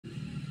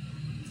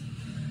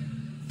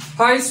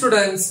Hi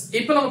students,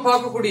 இப்போ நம்ம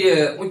பார்க்கக்கூடிய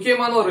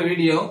முக்கியமான ஒரு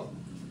video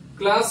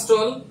class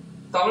 12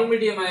 Tamil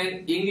medium and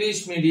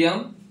English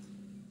medium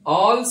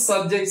all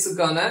subjects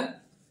கான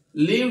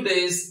leave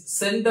days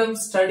centum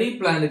study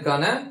plan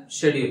கான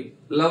schedule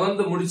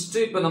 11th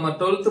முடிச்சிட்டு இப்போ நம்ம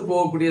 12th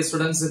போகக்கூடிய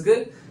ஸ்டூடண்ட்ஸ்க்கு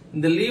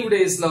இந்த leave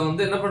daysல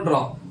வந்து என்ன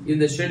பண்றோம்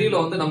இந்த schedule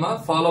வந்து நம்ம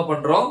ஃபாலோ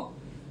பண்றோம்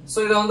சோ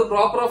இத வந்து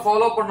ப்ராப்பரா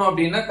ஃபாலோ பண்ணோம்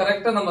அப்படினா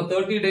கரெக்ட்டா நம்ம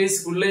 30 days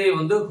குள்ளே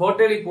வந்து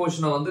ஹோட்டலி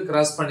போர்ஷனை வந்து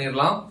கிராஸ்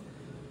பண்ணிரலாம்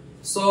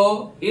So,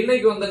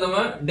 இன்னைக்கு வந்து நம்ம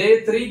day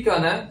 3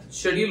 கான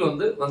schedule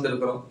வந்து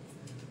வந்திருக்கிறோம்.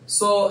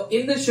 So,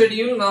 இந்த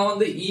schedule நான்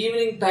வந்து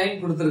ஈவினிங் டைம்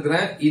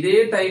கொடுத்திருக்கிறேன். இதே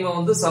டைம்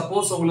வந்து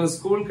சப்போஸ் உங்களுக்கு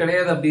ஸ்கூல்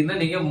கிடையாது அப்படின்னா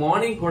நீங்க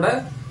மார்னிங் கூட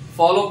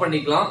ஃபாலோ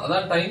பண்ணிக்கலாம்.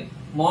 அதான் டைம்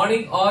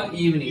மார்னிங் ஆர்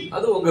ஈவினிங்.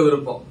 அது உங்க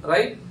விருப்பம்,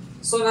 ரைட்?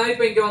 சோ நான்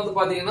இப்போ இங்க வந்து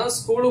பாத்தீங்கன்னா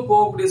ஸ்கூலுக்கு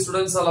போகக்கூடிய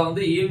ஸ்டூடண்ட்ஸால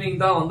வந்து ஈவினிங்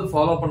தான் வந்து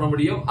ஃபாலோ பண்ண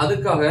முடியும்.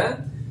 அதுக்காக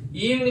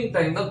ஈவினிங்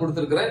டைம் தான்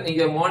கொடுத்திருக்கிறேன்.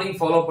 நீங்க மார்னிங்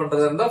ஃபாலோ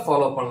பண்றதா இருந்தா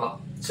ஃபாலோ பண்ணலாம்.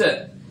 சரி.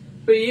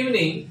 இப்போ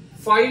ஈவினிங்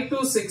 5 to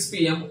 6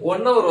 pm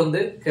 1 hour வந்து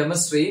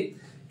chemistry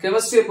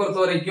பொறுத்த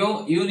வரைக்கும்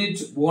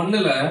யூனிட்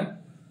 1ல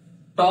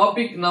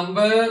டாபிக்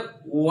நம்பர்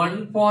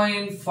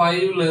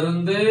 1.5 ல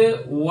இருந்து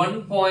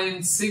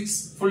 1.6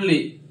 fully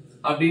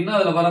அப்படினா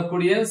அதுல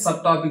வரக்கூடிய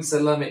சப் டாபிக்ஸ்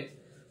எல்லாமே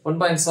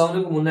 1.7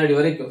 க்கு முன்னாடி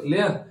வரைக்கும்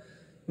இல்லையா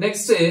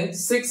நெக்ஸ்ட்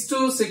 6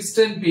 to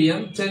 6:10 pm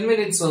 10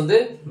 minutes வந்து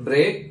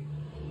break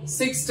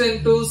 6:10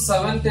 to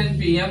 7:10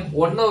 pm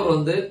 1 hour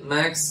வந்து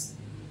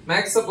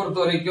மேக்ஸ் பொறுத்த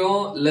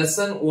வரைக்கும்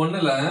லெசன்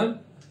 1ல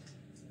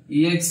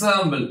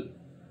எக்ஸாம்பிள்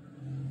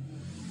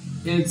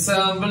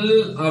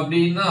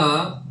அப்படின்னா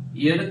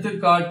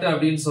எடுத்துக்காட்டு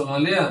அப்படின்னு சொல்லுவோம்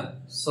இல்லையா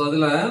சோ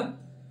அதுல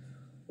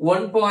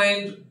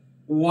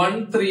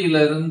 1.13 ல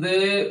இருந்து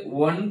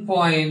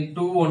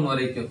 1.21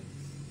 வரைக்கும்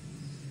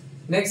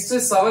நெக்ஸ்ட்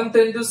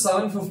 7:10 to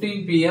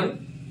 7:15 pm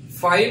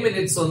 5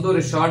 minutes வந்து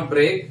ஒரு short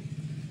break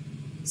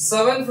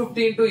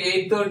 7:15 to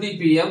 8:30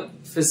 pm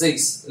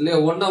physics இல்லையா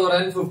 1 hour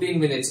and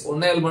 15 minutes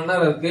 1.5 மணி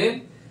நேரம் இருக்கு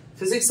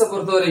பிசிக்ஸ்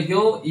பொறுத்த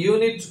வரைக்கும்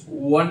யூனிட்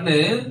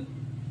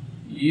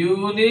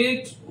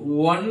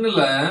 1ல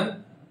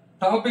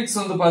டாபிக்ஸ்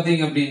வந்து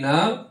பாத்தீங்க அப்படின்னா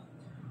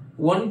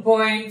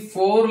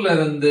 1.4 ல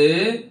இருந்து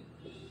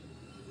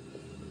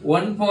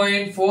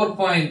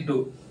 1.4.2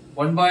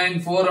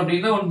 1.4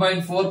 அப்படின்னா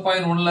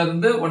 1.4.1 ல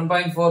இருந்து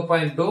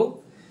 1.4.2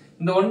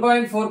 இந்த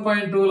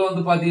 1.4.2 ல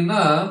வந்து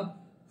பாத்தீங்கன்னா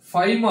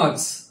 5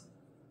 மார்க்ஸ்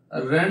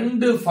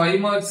ரெண்டு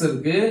 5 மார்க்ஸ்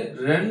இருக்கு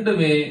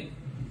ரெண்டுமே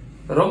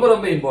ரொம்ப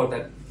ரொம்ப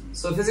இம்பார்ட்டன்ட்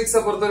சோ பிசிக்ஸ்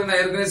பொறுத்தவரை நான்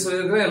ஏற்கனவே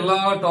சொல்லியிருக்கிறேன் எல்லா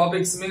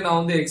டாபிக்ஸுமே நான்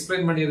வந்து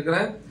எக்ஸ்பிளைன்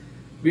பண்ணியிருக்கிறேன்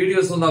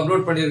வீடியோஸ் வந்து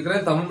அப்லோட்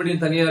பண்ணியிருக்கிறேன் தமிழ்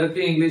மீடியம் தனியா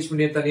இருக்கு இங்கிலீஷ்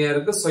மீடியம் தனியா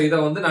இருக்கு சோ இதை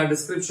வந்து நான்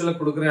டிஸ்கிரிப்ஷன்ல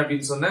கொடுக்குறேன்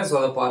அப்படின்னு சொன்னேன் சோ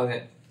அதை பாருங்க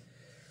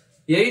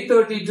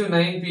 8:30 to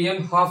 9 pm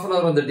half an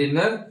hour வந்து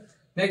dinner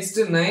next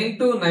 9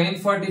 to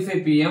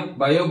 9:45 pm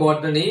bio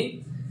botany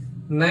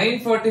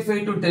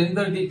 9:45 to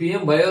 10:30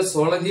 pm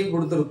பயோசாலஜி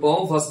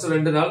கொடுத்திருப்போம் first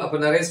ரெண்டு நாள்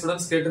அப்ப நிறைய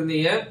ஸ்டூடண்ட்ஸ்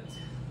கேட்டிருந்தீங்க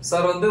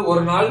சார் வந்து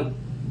ஒரு நாள்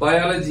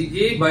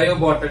பயாலஜிக்கு பயோ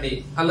பாட்டனி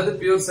அல்லது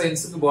பியூர்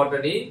சயின்ஸுக்கு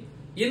பாட்டனி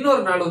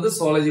இன்னொரு நாள் வந்து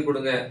சுவாலஜி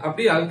கொடுங்க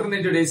அப்படி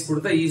அல்டர்னேட்டிவ் டேஸ்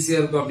கொடுத்தா ஈஸியா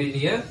இருக்கும்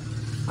அப்படின்னு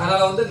அதனால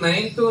வந்து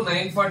 9 to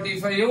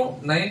 9:45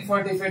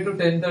 9:45 to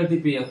 10:30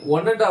 pm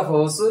 1.5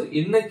 hours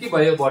இன்னைக்கு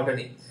பயோ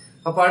பாட்டனி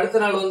அப்ப அடுத்த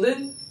நாள் வந்து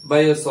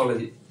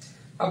பயோசாலஜி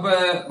அப்ப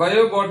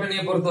பயோ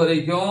பாட்டனியை பொறுத்த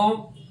வரைக்கும்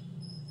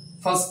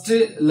ஃபர்ஸ்ட்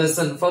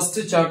லெசன் ஃபர்ஸ்ட்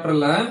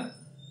சாப்டர்ல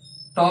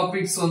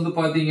டாபிக்ஸ் வந்து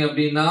பாத்தீங்க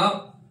அப்படின்னா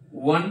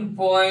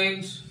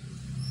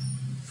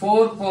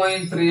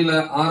 1.4.3 ல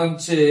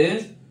ஆரம்பிச்சு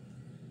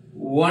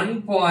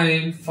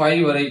 1.5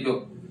 வரைக்கும்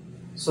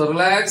சோ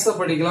ரிலாக்ஸா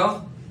படிக்கலாம்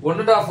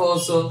 1.5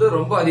 hours வந்து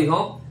ரொம்ப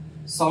அதிகம்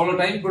சோ அவ்வளவு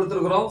டைம்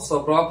கொடுத்திருக்கிறோம் சோ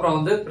ப்ராப்பரா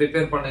வந்து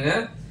ப்ரிப்பேர் பண்ணுங்க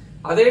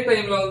அதே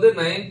டைம்ல வந்து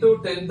 9 to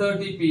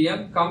 10:30 pm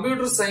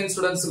கம்ப்யூட்டர் சயின்ஸ்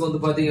ஸ்டூடண்ட்ஸ்க்கு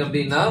வந்து பாத்தீங்க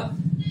அப்படின்னா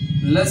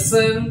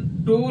லெசன்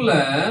 2 ல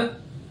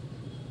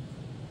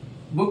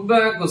புக்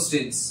பேக்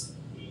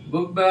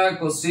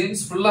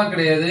கொஸ்டின்ஸ் ஃபுல்லா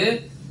கிடையாது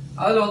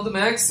அதுல வந்து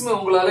மேக்ஸிமம்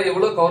உங்களால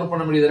எவ்வளவு கவர்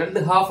பண்ண முடியுது ரெண்டு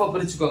ஹாஃபா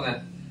பிரிச்சுக்கோங்க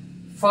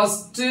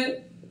ஃபர்ஸ்ட்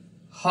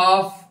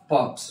ஹாஃப்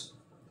பார்ட்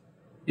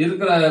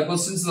இருக்கிற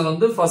क्वेश्चंसல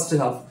வந்து ஃபர்ஸ்ட்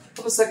ஹாஃப்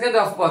அப்ப செகண்ட்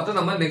ஹாஃப் பார்ட்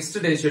நம்ம நெக்ஸ்ட்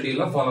டே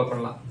ஷெட்யூல்ல ஃபாலோ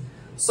பண்ணலாம்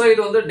சோ இது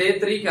வந்து டே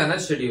 3 கான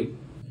ஷெட்யூல்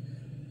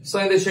சோ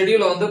இந்த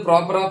ஷெட்யூலை வந்து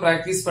ப்ராப்பரா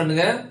பிராக்டீஸ்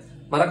பண்ணுங்க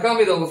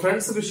மறக்காம இத உங்க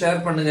ஃப்ரெண்ட்ஸ்க்கு ஷேர்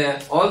பண்ணுங்க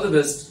all the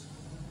best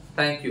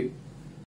thank you